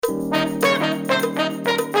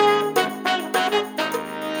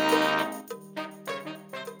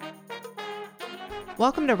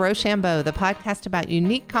Welcome to Rochambeau, the podcast about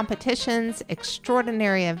unique competitions,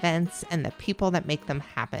 extraordinary events, and the people that make them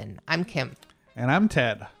happen. I'm Kim. And I'm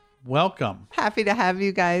Ted. Welcome. Happy to have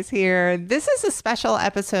you guys here. This is a special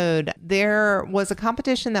episode. There was a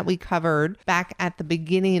competition that we covered back at the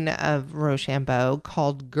beginning of Rochambeau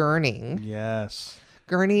called Gurning. Yes.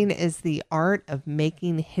 Gurning is the art of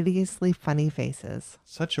making hideously funny faces.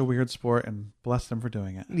 Such a weird sport, and bless them for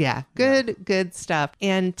doing it. Yeah, good stuff.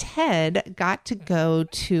 And Ted got to go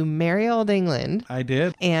to merry old England. I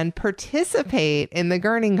did. And participate in the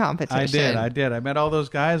Gurning competition. I did. I met all those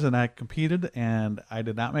guys and I competed, and I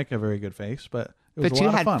did not make a very good face, but it was a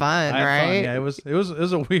lot of fun. I had fun. Yeah, it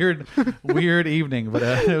was a weird evening, but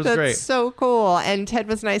it was great. That's so cool. And Ted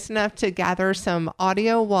was nice enough to gather some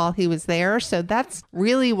audio while he was there. So that's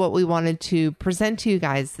really what we wanted to present to you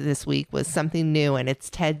guys this week, was something new, and it's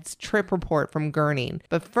Ted's trip report from Gurning.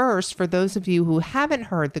 But first, for those of you who haven't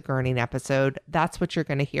heard the Gurning episode, that's what you're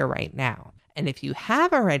going to hear right now. And if you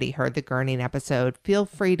have already heard the Gurning episode, feel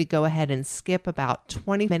free to go ahead and skip about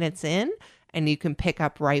 20 minutes in, and you can pick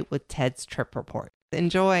up right with Ted's trip report.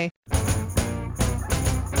 Enjoy.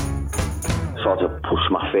 Sort of push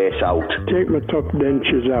my face out. Take my top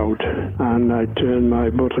dentures out and I turn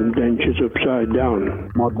my bottom dentures upside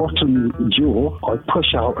down. My bottom jaw, I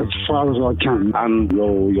push out as far as I can and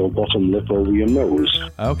roll your bottom lip over your nose.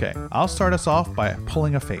 Okay, I'll start us off by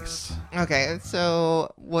pulling a face. Okay,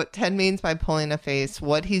 so what Ted means by pulling a face,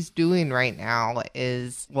 what he's doing right now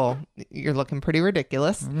is, well, you're looking pretty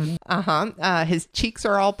ridiculous. His cheeks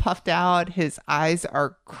are all puffed out. His eyes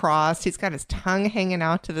are crossed. He's got his tongue hanging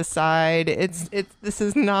out to the side. This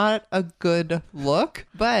is not a good look,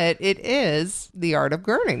 but it is the art of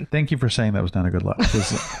gurning. Thank you for saying that was not a good look,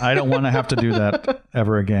 because I don't want to have to do that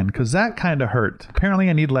ever again, because that kind of hurt. Apparently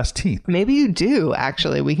I need less teeth. Maybe you do,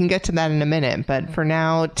 actually. We can get to that in a minute. But for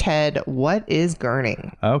now, Ted, what is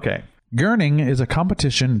gurning? Okay. Gurning is a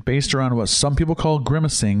competition based around what some people call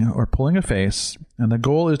grimacing or pulling a face, and the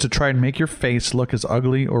goal is to try and make your face look as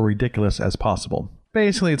ugly or ridiculous as possible.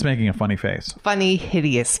 Basically, it's making a funny face. Funny,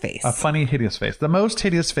 hideous face. A funny, hideous face. The most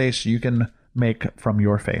hideous face you can make from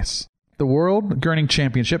your face. The World Gurning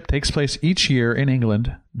Championship takes place each year in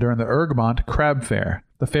England during the Ergmont Crab Fair.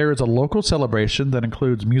 The fair is a local celebration that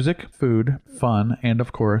includes music, food, fun, and,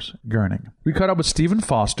 of course, gurning. We caught up with Stephen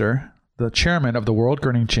Foster, the chairman of the World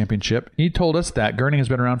Gurning Championship. He told us that gurning has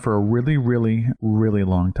been around for a really, really, really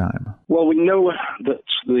long time. Well, we know that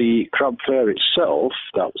the crab fair itself,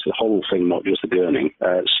 that was the whole thing, not just the gurning,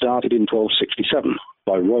 started in 1267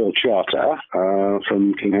 by royal charter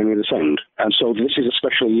from King Henry II. And so this is a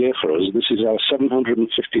special year for us. This is our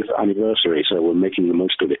 750th anniversary, so we're making the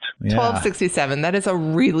most of it. Yeah. 1267. That is a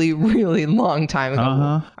really, really long time ago.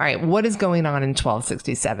 All right, what is going on in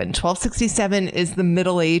 1267? 1267 is the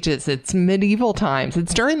Middle Ages. It's medieval times.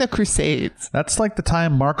 It's during the Crusades. That's like the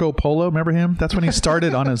time Marco Polo, remember him? That's when he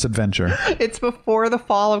started on his adventure. It's before the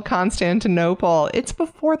fall of Constantinople. It's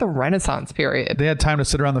before the Renaissance period. They had time to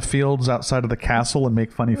sit around the fields outside of the castle and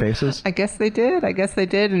make funny faces. I guess they did.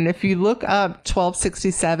 And if you look up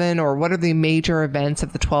 1267 or what are the major events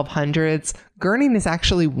of the 1200s, gurning is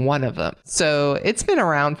actually one of them. So it's been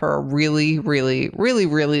around for a really, really, really,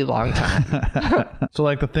 really long time. So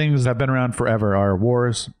like the things that have been around forever are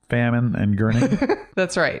wars, famine, and gurning.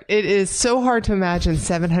 That's right. It is so hard to imagine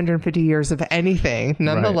 750 years of anything.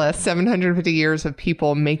 Nonetheless, right. 750 years of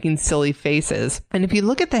people making silly faces. And if you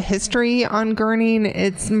look at the history on gurning,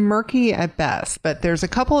 it's murky at best, but there's a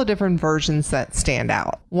couple of different versions that stand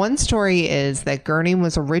out. One story is that gurning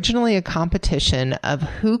was originally a competition of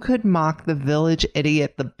who could mock the village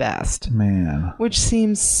idiot the best. Man. Which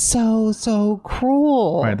seems so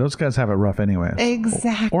cruel. Right. Those guys have it rough anyway.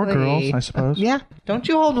 Exactly. Or girls, I suppose. Yeah. Don't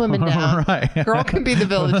you hold women down. Right. Girl can be the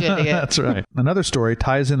village idiot. That's right. Another story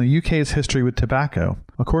ties in the UK's history with tobacco.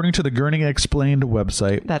 According to the Gurning Explained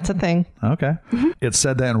website. That's a thing. Okay. It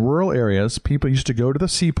said that in rural areas, people used to go to the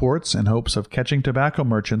seaports in hopes of catching tobacco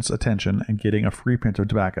merchants' attention and getting a free pinch of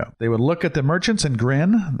tobacco. They would look at the merchants and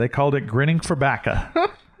grin. They called it grinning for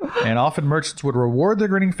bacca. And often merchants would reward their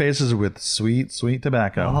grinning faces with sweet, sweet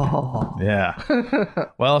tobacco. Oh. Yeah.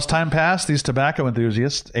 Well, as time passed, these tobacco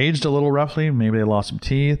enthusiasts aged a little roughly. Maybe they lost some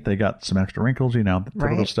teeth. They got some extra wrinkles, the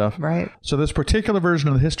typical stuff. Right. So this particular version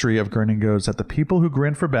of the history of grinning goes that the people who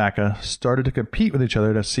grinned for bacca started to compete with each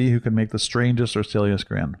other to see who could make the strangest or silliest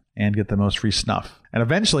grin and get the most free snuff. And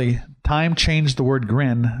eventually, time changed the word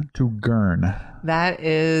grin to gurn. That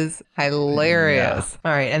is hilarious. Yeah.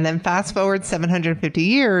 All right. And then fast forward 750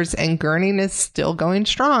 years and gurning is still going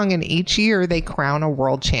strong. And each year they crown a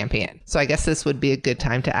world champion. So I guess this would be a good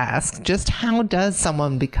time to ask, just how does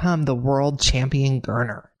someone become the world champion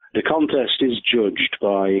gurner? The contest is judged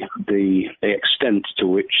by the extent to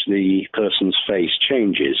which the person's face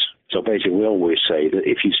changes. So basically, we always say that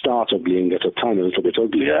if you start ugly and get a tiny little bit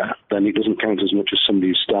uglier, then it doesn't count as much as somebody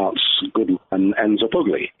who starts good and ends up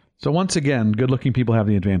ugly. So once again, good-looking people have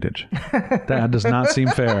the advantage. That does not seem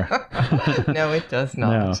fair. No, it does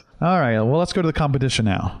not. No. All right, well, let's go to the competition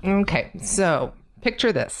now. Okay, so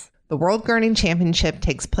picture this. The World Gurning Championship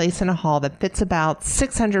takes place in a hall that fits about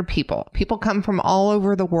 600 people. People come from all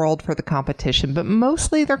over the world for the competition, but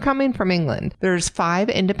mostly they're coming from England. There's 5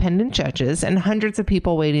 independent judges and hundreds of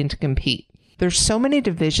people waiting to compete. There's so many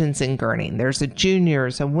divisions in gurning. There's a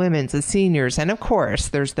juniors, a women's, a seniors, and of course,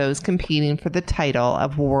 there's those competing for the title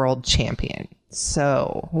of world champion.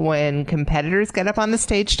 So when competitors get up on the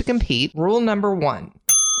stage to compete, rule number 1.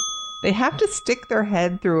 They have to stick their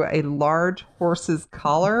head through a large horse's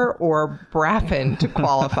collar or bracken to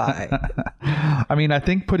qualify. I mean, I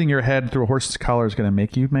think putting your head through a horse's collar is going to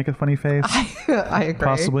make you make a funny face. I agree.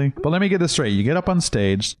 Possibly. But let me get this straight. You get up on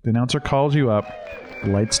stage, the announcer calls you up, the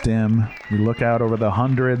lights dim, you look out over the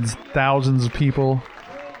hundreds, thousands of people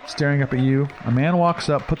staring up at you. A man walks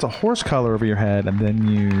up, puts a horse collar over your head, and then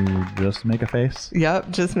you just make a face. Yep,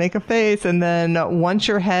 just make a face. And then once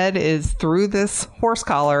your head is through this horse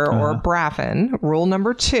collar or bracken, rule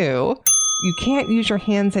number 2, you can't use your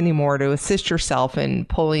hands anymore to assist yourself in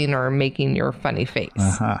pulling or making your funny face.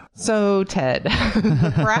 So, Ted,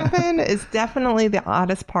 the bracken is definitely the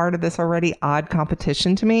oddest part of this already odd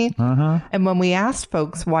competition to me. And when we asked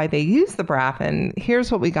folks why they use the bracken,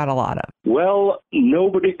 here's what we got a lot of. Well,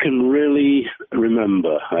 nobody can really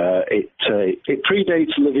remember. It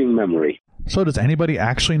predates living memory. So does anybody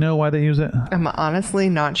actually know why they use it? I'm honestly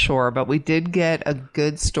not sure, but we did get a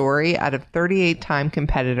good story out of 38-time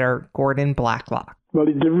competitor Gordon Blacklock. Well,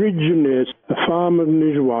 it originates, a farmer and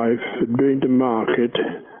his wife had been to market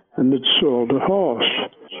and had sold a horse.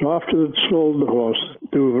 So after they'd sold the horse,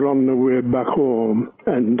 they were on their way back home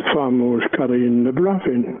and the farmer was carrying the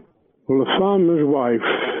bracken. Well, the farmer's wife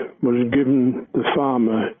was giving the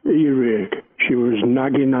farmer earache. She was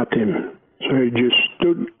nagging at him. So he just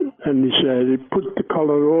stood and he said, he put the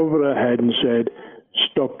collar over her head and said,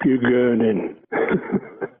 "Stop your gurning."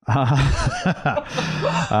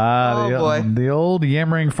 The old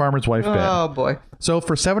yammering farmer's wife bit. Oh, boy. So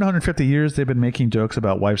for 750 years, they've been making jokes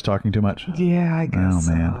about wives talking too much. Yeah, I guess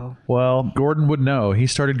man. Well, Gordon would know. He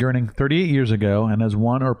started gurning 38 years ago and has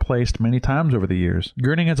won or placed many times over the years.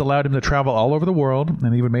 Gurning has allowed him to travel all over the world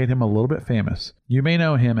and even made him a little bit famous. You may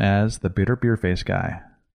know him as the Bitter Beer Face guy.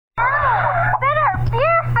 Bitter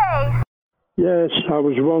Beer Face! Yes, I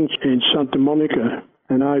was once in Santa Monica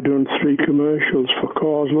and I done 3 commercials for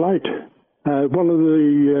Coors Light. One of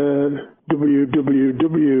the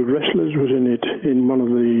WWW wrestlers was in it, in one of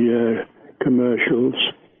the commercials.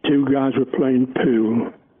 2 guys were playing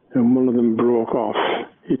pool and one of them broke off,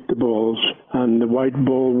 hit the balls, and the white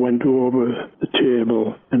ball went over the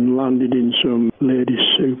table and landed in some lady's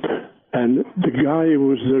soup. And the guy who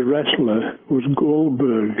was the wrestler was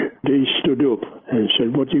Goldberg. He stood up and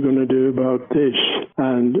said, "What are you going to do about this?"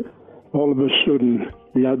 And all of a sudden,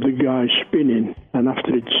 he had the guy spinning, and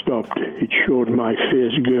after it stopped, it showed my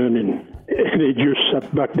face gurning. And he just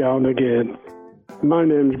sat back down again. My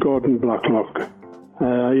name's Gordon Blacklock.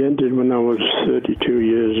 I entered when I was 32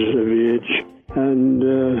 years of age, and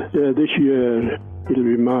this year it'll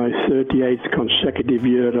be my 38th consecutive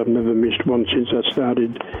year. I've never missed one since I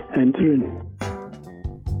started entering.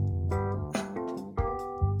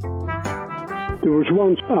 There was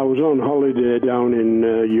once I was on holiday down in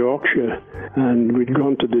Yorkshire, and we'd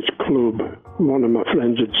gone to this club. One of my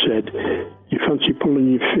friends had said, "You fancy pulling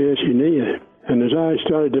your face in here?" And as I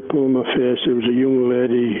started to pull my face, there was a young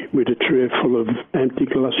lady with a tray full of empty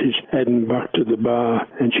glasses heading back to the bar,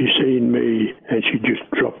 and she seen me, and she just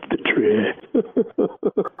dropped the tray.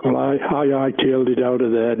 Well, I hightailed it out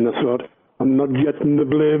of there, and I thought, I'm not getting the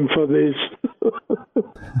blame for this.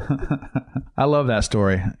 I love that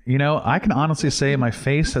story. You know, I can honestly say my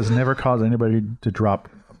face has never caused anybody to drop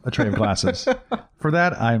a tray of glasses. For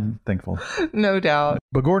that, I'm thankful. No doubt.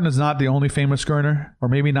 But Gordon is not the only famous gurner, or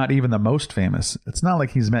maybe not even the most famous. It's not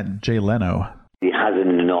like he's met Jay Leno. He has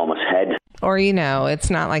an enormous head. Or, you know, it's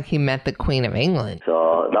not like he met the Queen of England.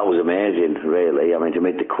 So that was amazing, really. I mean, to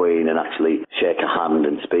meet the Queen and actually shake her hand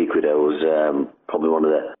and speak with her was probably one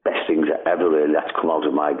of the best things that ever really had to come out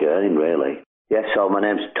of my gurning, really. Yes, so my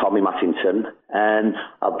name's Tommy Mattinson, and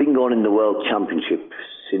I've been going in the World Championship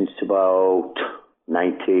since about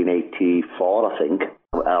 1984, I think.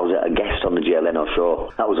 I was a guest on the Jay Leno show.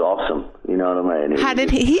 That was awesome. You know what I mean?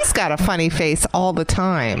 He's got a funny face all the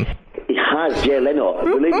time. He has, Jay Leno.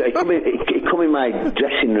 Believe it, he come in my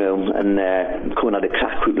dressing room and come and had a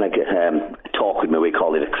crack with like a talk with me. We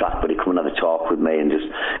call it a crack, but he come and had a talk with me and just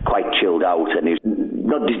quite chilled out. And he's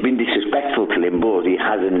not just been disrespectful to him, but he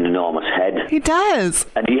has an enormous head. He does.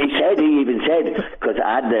 And he even said, because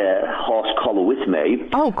I had the horse collar with me.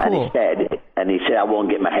 Oh, cool. And he said, I won't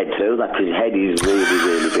get my head through that because his head is really,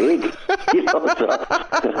 really big. You know,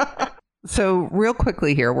 So real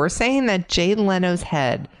quickly here, we're saying that Jay Leno's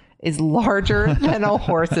head is larger than a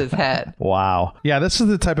horse's head. Wow. Yeah, this is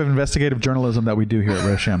the type of investigative journalism that we do here at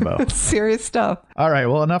Rochambeau. Serious stuff. All right,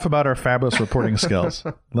 well, enough about our fabulous reporting skills.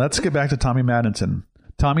 Let's get back to Tommy Maddinson.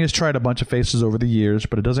 Tommy has tried a bunch of faces over the years,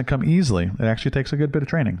 but it doesn't come easily. It actually takes a good bit of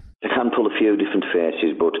training. I can pull a few different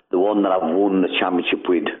faces, but the one that I've won the championship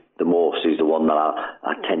with the most is the one that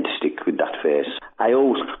I tend to stick with that face. I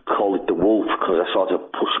always call it the wolf because I sort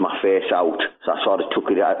of push my face out. So I sort of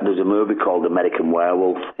took it out. There's a movie called American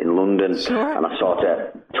Werewolf in London, and I sort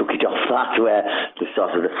of took it off that where the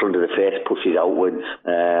sort of the front of the face pushes outwards.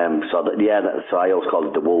 So I always call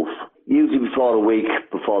it the wolf. Usually before a week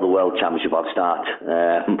before the World Championship, I'll start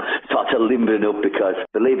of limbering up because,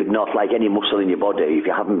 believe it or not, like any muscle in your body, if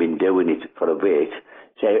you haven't been doing it for a bit,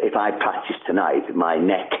 say if I practice tonight, my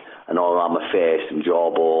neck and all around my face and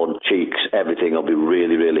jawbone, cheeks, everything will be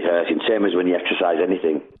really, really hurting. Same as when you exercise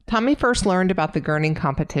anything. Tommy first learned about the gurning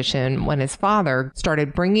competition when his father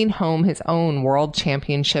started bringing home his own world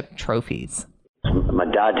championship trophies. My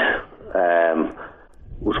dad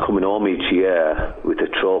was coming home each year with a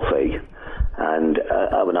trophy, and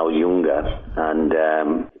when I was younger, and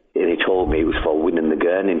he told me it was for winning the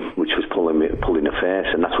gurning, which was pulling a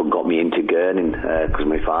face, and that's what got me into gurning because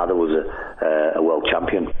my father was a world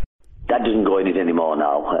champion. Dad doesn't go in it anymore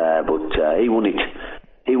now, but he won it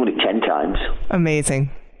 10 times.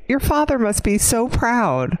 Amazing. Your father must be so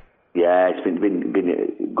proud. Yeah, it's been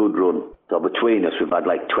a good run. So between us, we've had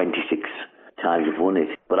like 26 times we've won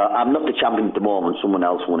it. But I'm not the champion at the moment. Someone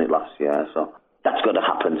else won it last year, so that's got to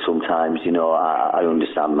happen sometimes. You know, I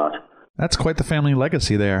understand that. That's quite the family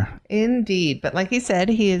legacy there. Indeed. But like he said,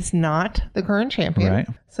 he is not the current champion. Right.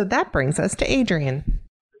 So that brings us to Adrian.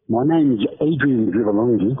 My name is Adrian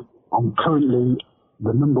Grivalonghi. I'm currently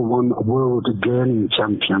the #1 world gurning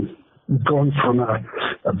champion. I've gone from a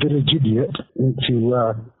village idiot into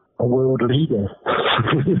a world leader.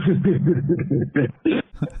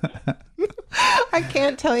 I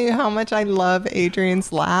can't tell you how much I love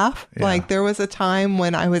Adrian's laugh. Yeah. Like there was a time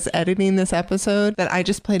when I was editing this episode that I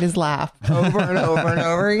just played his laugh over and over and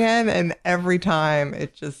over again. And every time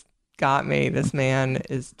it just got me. This man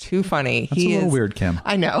is too funny. That's a little weird, Kim.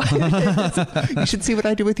 I know. You should see what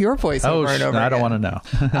I do with your voice over and over I again. don't want to know.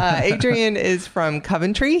 Adrian is from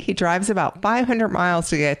Coventry. He drives about 500 miles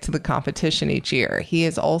to get to the competition each year. He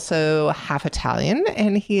is also half Italian,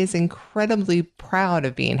 and he is incredibly proud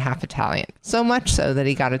of being half Italian. So much so that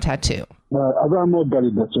he got a tattoo. Around my belly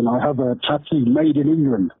button, I have a tattoo made in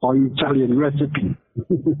England by Italian recipe.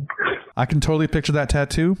 I can totally picture that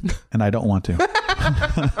tattoo, and I don't want to.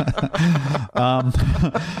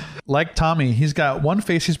 Like Tommy, he's got one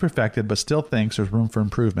face he's perfected, but still thinks there's room for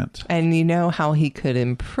improvement. And you know how he could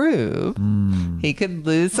improve? He could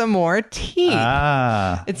lose some more teeth.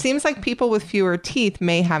 It seems like people with fewer teeth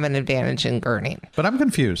may have an advantage in gurning. But I'm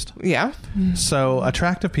confused. Yeah. So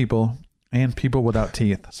attractive people and people without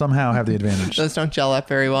teeth somehow have the advantage. Those don't gel up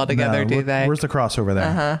very well together, do they? Where's the crossover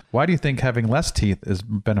there? Why do you think having less teeth is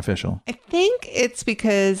beneficial? I think it's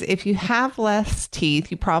because if you have less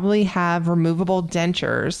teeth, you probably have removable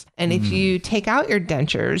dentures. And if you take out your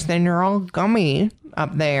dentures, then you're all gummy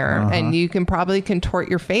up there and you can probably contort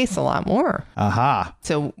your face a lot more.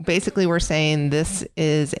 So basically we're saying this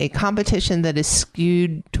is a competition that is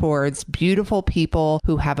skewed towards beautiful people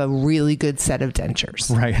who have a really good set of dentures.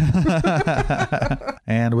 Right.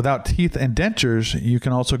 And without teeth and dentures, you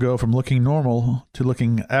can also go from looking normal to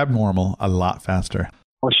looking abnormal a lot faster.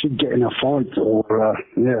 I should get in a fight or,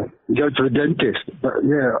 go to the dentist. But,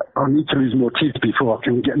 I need to lose more teeth before I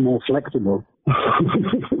can get more flexible.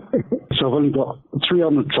 So I've only got 3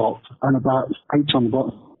 on the top and about 8 on the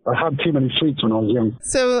bottom. I had too many sweets when I was young.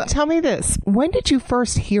 So tell me this. When did you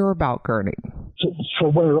first hear about gurning? So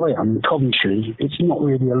where I am, in Coventry, it's not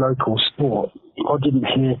really a local sport. I didn't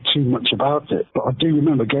hear too much about it, but I do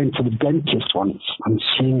remember going to the dentist once and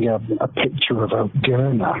seeing a picture of a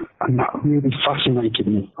gurner, and that really fascinated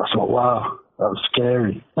me. I thought, wow, that was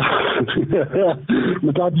scary.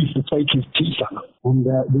 My dad used to take his teeth out, and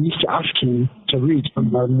we used to ask him to read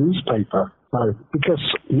from a newspaper. So, because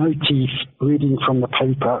no teeth, reading from the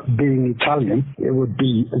paper, being Italian, it would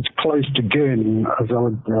be as close to gurning as I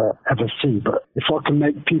would ever see. But if I can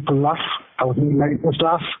make people laugh, I would make us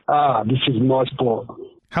laugh. This is my sport.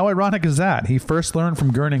 How ironic is that? He first learned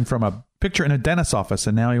from gurning from a picture in a dentist's office,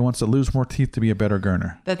 and now he wants to lose more teeth to be a better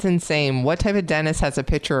gurner. That's insane. What type of dentist has a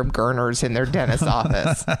picture of gurners in their dentist's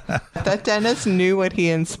office? If that dentist knew what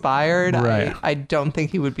he inspired, right. I don't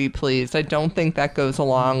think he would be pleased. I don't think that goes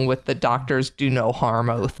along with the doctor's do no harm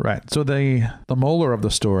oath. Right. So the molar of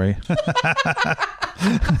the story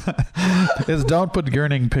is don't put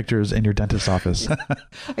gurning pictures in your dentist's office.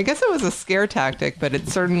 I guess it was a scare tactic, but it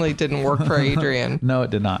certainly didn't work for Adrian. No,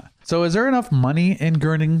 it did not. So is there enough money in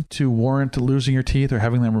gurning to warrant losing your teeth or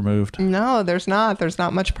having them removed? No, there's not. There's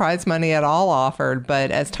not much prize money at all offered.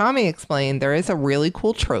 But as Tommy explained, there is a really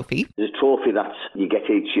cool trophy. There's a trophy that you get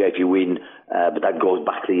each year if you win, but that goes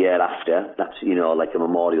back the year after. That's, like a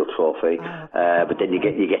memorial trophy. But then you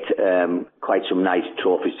get quite some nice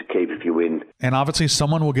trophies to keep if you win. And obviously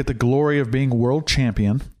someone will get the glory of being world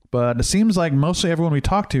champion. But it seems like mostly everyone we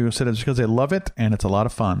talked to said it's because they love it and it's a lot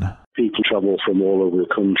of fun. People travel from all over the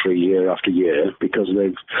country year after year because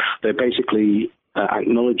they basically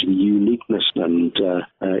acknowledge the uniqueness, and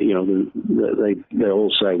they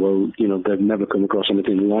all say, well, they've never come across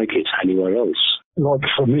anything like it anywhere else. Like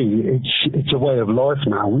for me, it's a way of life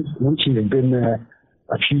now. Once you've been there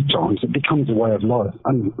a few times, it becomes a way of life,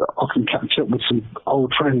 and I can catch up with some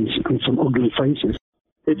old friends and some ugly faces.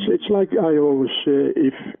 It's like I always say,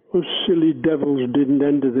 if us silly devils didn't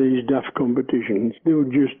enter these daft competitions, they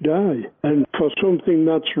would just die. And for something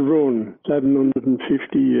that's run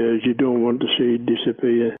 750 years, you don't want to see it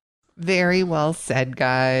disappear. Very well said,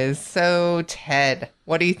 guys. So, Ted,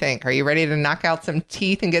 what do you think? Are you ready to knock out some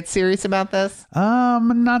teeth and get serious about this?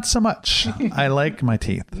 Not so much. I like my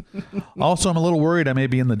teeth. Also, I'm a little worried I may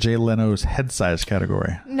be in the Jay Leno's head size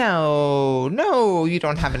category. No, you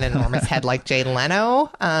don't have an enormous head like Jay Leno.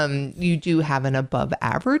 You do have an above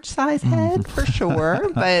average size head for sure,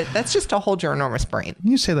 but that's just to hold your enormous brain.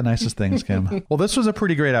 You say the nicest things, Kim. Well, this was a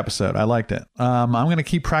pretty great episode. I liked it. I'm going to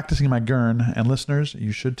keep practicing my gurn, and listeners,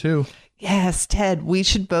 you should too. Yes, Ted, we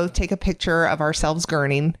should both take a picture of ourselves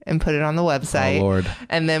gurning and put it on the website. Oh, Lord.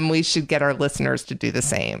 And then we should get our listeners to do the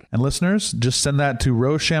same. And listeners, just send that to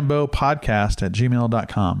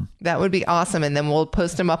rochambeaupodcast@gmail.com. That would be awesome. And then we'll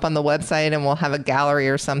post them up on the website and we'll have a gallery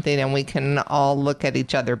or something and we can all look at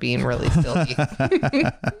each other being really silly.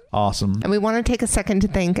 Awesome. And we want to take a second to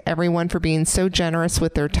thank everyone for being so generous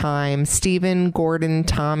with their time. Stephen, Gordon,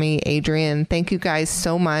 Tommy, Adrian, thank you guys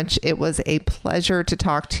so much. It was a pleasure to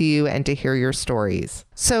talk to you and to hear your stories.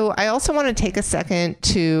 So I also want to take a second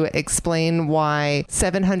to explain why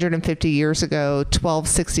 750 years ago,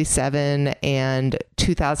 1267 and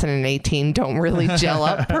 2018 don't really gel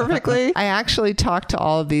up perfectly. I actually talked to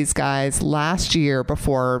all of these guys last year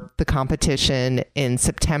before the competition in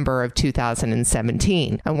September of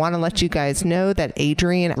 2017. I want to let you guys know that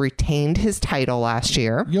Adrian retained his title last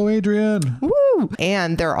year. Yo, Adrian. Woo!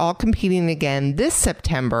 And they're all competing again this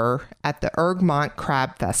September at the Ergmont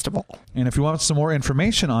Crab Festival. And if you want some more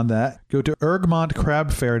information on that, go to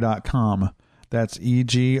ergmontcrabfair.com. That's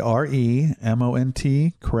EGREMONT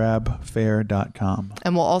crabfair.com.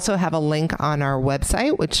 And we'll also have a link on our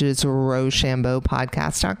website, which is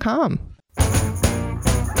rochambeaupodcast.com.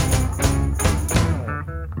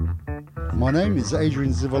 My name is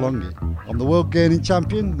Adrian Zivalongi. I'm the World Gurning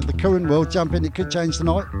Champion, the current World Champion. It could change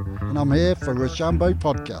tonight, and I'm here for Rochambeau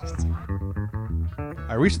Podcast.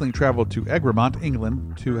 I recently traveled to Egremont,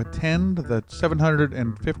 England, to attend the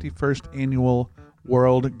 751st Annual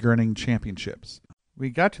World Gurning Championships. We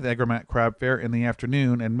got to the Egremont Crab Fair in the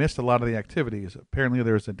afternoon and missed a lot of the activities. Apparently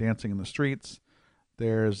there's a dancing in the streets.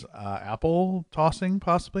 There's apple tossing,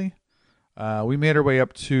 possibly. We made our way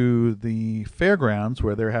up to the fairgrounds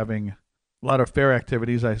where they're having a lot of fair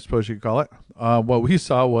activities, I suppose you could call it. What we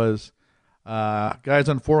saw was guys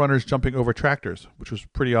on forerunners jumping over tractors, which was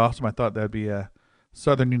pretty awesome. I thought that'd be a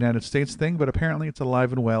Southern United States thing, but apparently it's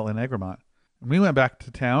alive and well in Egremont. And we went back to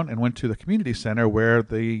town and went to the community center where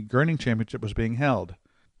the Gurning Championship was being held.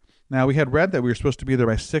 Now, we had read that we were supposed to be there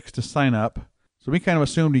by 6 to sign up, so we kind of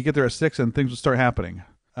assumed you get there at 6 and things would start happening.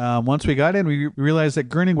 Once we got in, we realized that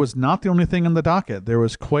gurning was not the only thing on the docket. There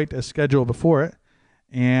was quite a schedule before it,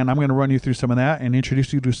 and I'm going to run you through some of that and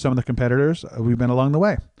introduce you to some of the competitors we've been along the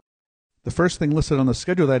way. The first thing listed on the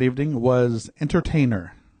schedule that evening was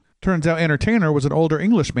entertainer. Turns out entertainer was an older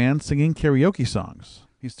English man singing karaoke songs.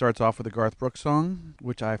 He starts off with a Garth Brooks song,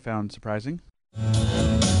 which I found surprising. Don't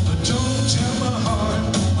tell my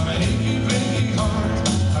heart, my achy, breaking heart,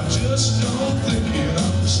 I just don't think you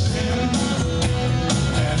understand.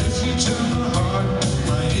 And if you tell my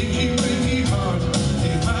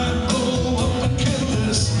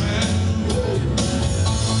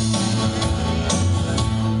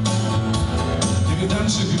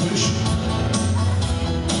wish.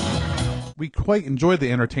 We quite enjoyed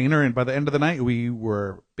the entertainer, and by the end of the night, we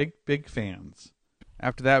were big fans.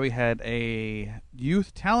 After that, we had a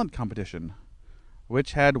youth talent competition,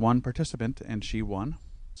 which had one participant, and she won.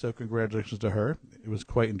 So congratulations to her. It was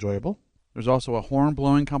quite enjoyable. There's also a horn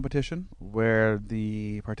blowing competition where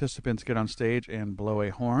the participants get on stage and blow a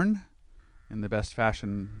horn in the best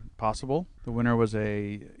fashion possible. The winner was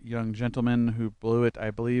a young gentleman who blew it, I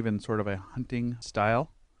believe, in sort of a hunting style.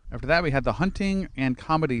 After that, we had the hunting and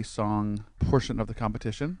comedy song portion of the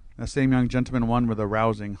competition. The same young gentleman won with a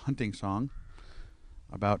rousing hunting song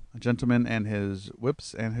about a gentleman and his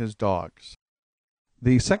whips and his dogs.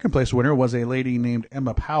 The second place winner was a lady named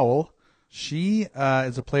Emma Powell. She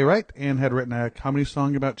is a playwright and had written a comedy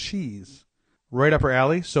song about cheese. Right up her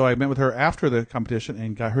alley, so I met with her after the competition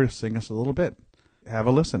and got her to sing us a little bit. Have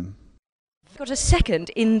a listen. Got a second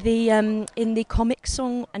in the comic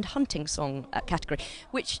song and hunting song category,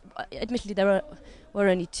 which admittedly there were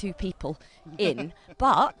only 2 people in,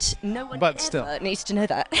 but no one needs to know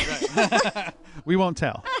that. Right. We won't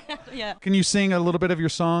tell. Yeah. Can you sing a little bit of your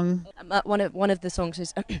song? One of the songs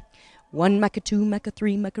is 1 maca, 2 maca,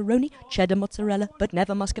 3 macaroni, cheddar mozzarella, but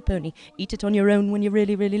never mascarpone. Eat it on your own when you're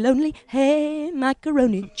really, really lonely. Hey,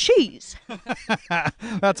 macaroni, cheese.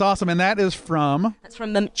 That's awesome, and that is from? That's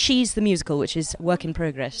from Cheese the Musical, which is work in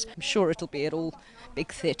progress. I'm sure it'll be at all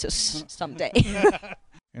big theatres someday.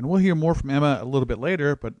 And we'll hear more from Emma a little bit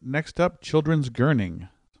later, but next up, children's gurning.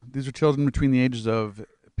 These are children between the ages of,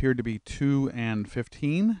 appeared to be 2 and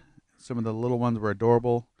 15. Some of the little ones were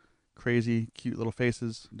adorable. Crazy, cute little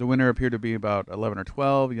faces. The winner appeared to be about 11 or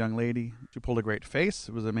 12, a young lady. She pulled a great face.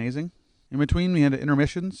 It was amazing. In between, we had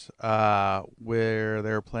intermissions where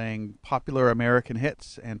they were playing popular American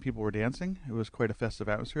hits and people were dancing. It was quite a festive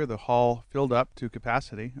atmosphere. The hall filled up to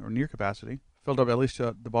capacity, or near capacity. Filled up at least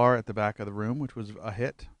the bar at the back of the room, which was a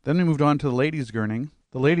hit. Then we moved on to the ladies' gurning.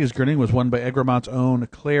 The ladies' gurning was won by Egremont's own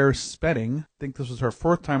Claire Spedding. I think this was her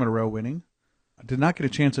 4th time in a row winning. I did not get a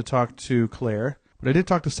chance to talk to Claire, but I did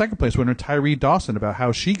talk to second place winner Tyree Dawson about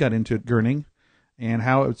how she got into gurning and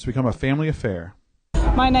how it's become a family affair.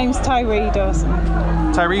 My name's Tyree Dawson.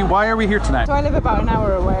 Tyree, why are we here tonight? So I live about an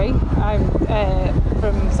hour away. I'm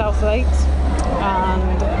from South Lakes,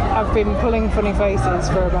 and I've been pulling funny faces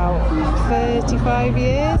for about 35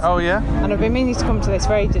 years. Oh yeah? And I've been meaning to come to this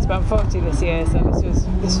for ages, but I'm 40 this year, so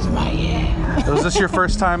this was my year. Was this your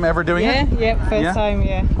first time ever doing it? Yeah, first time,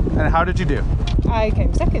 yeah. And how did you do? I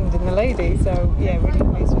came second in the ladies, so yeah, really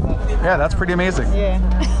pleased with that. Yeah, that's pretty amazing.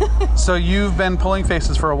 Yeah. So you've been pulling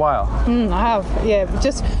faces for a while? I have, yeah.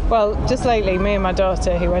 Just lately, me and my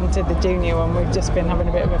daughter, who went to the junior one, we've just been having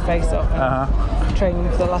a bit of a face-off and training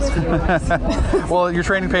for the last few weeks. Well, your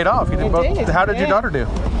training paid off. You did both. How did your daughter do?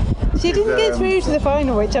 She didn't get through to the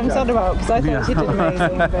final, which I'm sad about because I thought she did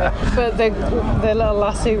amazing. But the little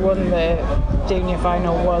lass who won the junior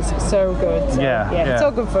final was so good. So, yeah, it's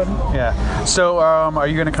all good fun. Yeah. So, are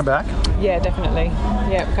you going to come back? Yeah, definitely.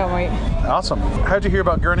 Yeah, can't wait. Awesome. How did you hear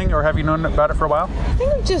about gurning, or have you known about it for a while? I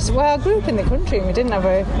think I grew up in the country and we didn't have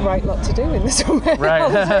a right lot to do in the summer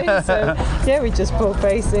holidays. So, yeah, we just pulled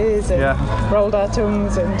faces and rolled our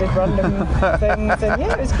tongues and did random things. And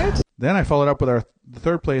yeah, it was good. Then I followed up with our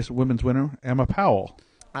third place women's winner, Emma Powell.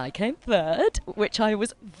 I came third, which I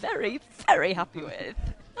was very, very happy with.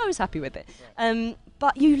 I was happy with it.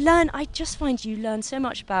 But I just find you learn so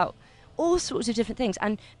much about all sorts of different things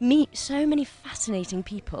and meet so many fascinating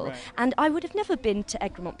people. Right. And I would have never been to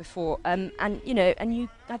Egremont before. I've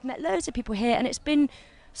met loads of people here and it's been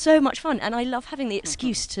so much fun. And I love having the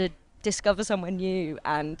excuse to discover somewhere new.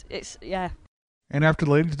 And And after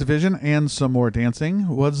the ladies division and some more dancing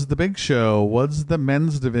was the big show, was the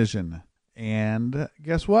men's division. And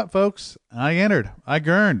guess what, folks? I entered. I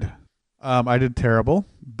gurned. I did terrible,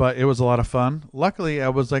 but it was a lot of fun. Luckily, I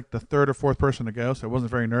was like the 3rd or 4th person to go, so I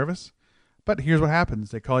wasn't very nervous. But here's what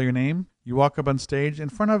happens. They call your name. You walk up on stage in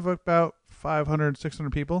front of about 500,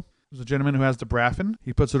 600 people. There's a gentleman who has the braffin.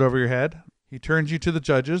 He puts it over your head. He turns you to the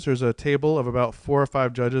judges. There's a table of about 4 or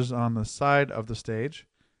 5 judges on the side of the stage.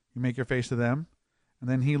 You make your face to them. And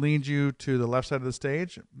then he leads you to the left side of the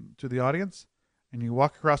stage, to the audience, and you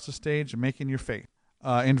walk across the stage making your face.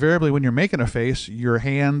 Invariably, when you're making a face, your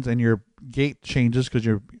hands and your gait changes because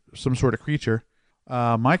you're some sort of creature.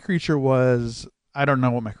 My creature was, I don't know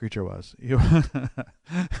what my creature was. It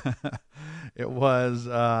was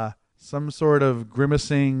some sort of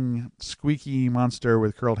grimacing, squeaky monster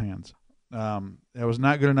with curled hands. It was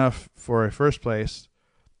not good enough for a first place.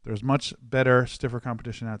 There's much better, stiffer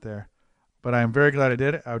competition out there. But I'm very glad I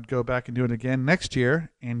did it. I would go back and do it again next year,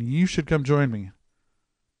 and you should come join me.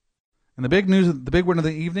 And the big news, the big one of the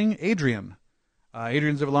evening, Adrian.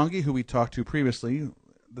 Adrian Zivolongi, who we talked to previously,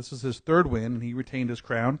 this is his third win, and he retained his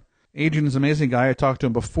crown. Adrian is an amazing guy. I talked to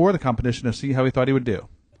him before the competition to see how he thought he would do.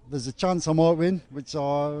 There's a chance I might win, which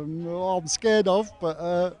I'm scared of,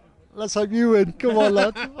 but let's hope you win. Come on,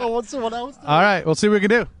 lad. I want someone else. All right, we'll see what we can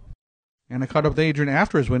do. And I caught up with Adrian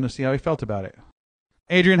after his win to see how he felt about it.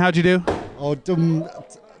 Adrian, how'd you do? Oh, done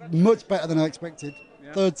much better than I expected.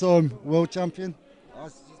 Yeah. Third time world champion.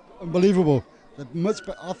 That's unbelievable.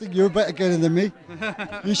 I think you're a better gurner than me.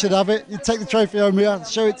 You should have it. You take the trophy home here,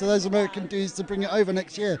 show it to those American dudes to bring it over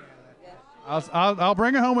next year. I'll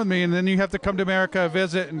bring it home with me, and then you have to come to America,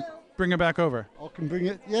 visit, and bring it back over. I can bring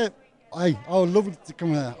it, yeah. Hey, I would love to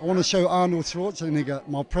come there. I want to show Arnold Schwarzenegger,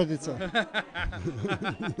 my Predator.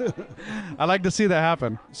 I'd like to see that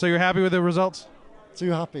happen. So you're happy with the results? Too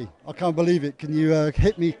happy. I can't believe it. Can you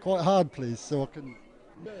hit me quite hard, please, so I can...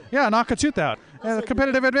 Yeah, knock a tooth out.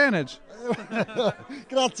 Competitive advantage.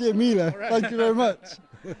 Grazie mille. Right. Thank you very much.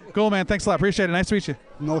 Cool, man. Thanks a lot. Appreciate it. Nice to meet you.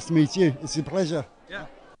 Nice to meet you. It's a pleasure. Yeah.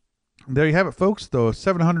 There you have it, folks. The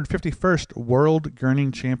 751st World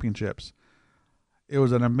Gurning Championships. It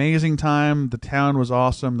was an amazing time. The town was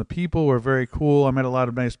awesome. The people were very cool. I met a lot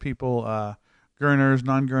of nice people, gurners,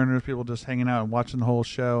 non-gurners, people just hanging out and watching the whole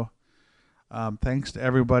show. Thanks to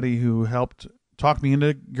everybody who helped talk me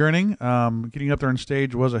into gurning. Getting up there on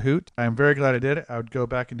stage was a hoot. I'm very glad I did it. I would go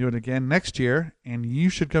back and do it again next year, and you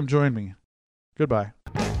should come join me. Goodbye.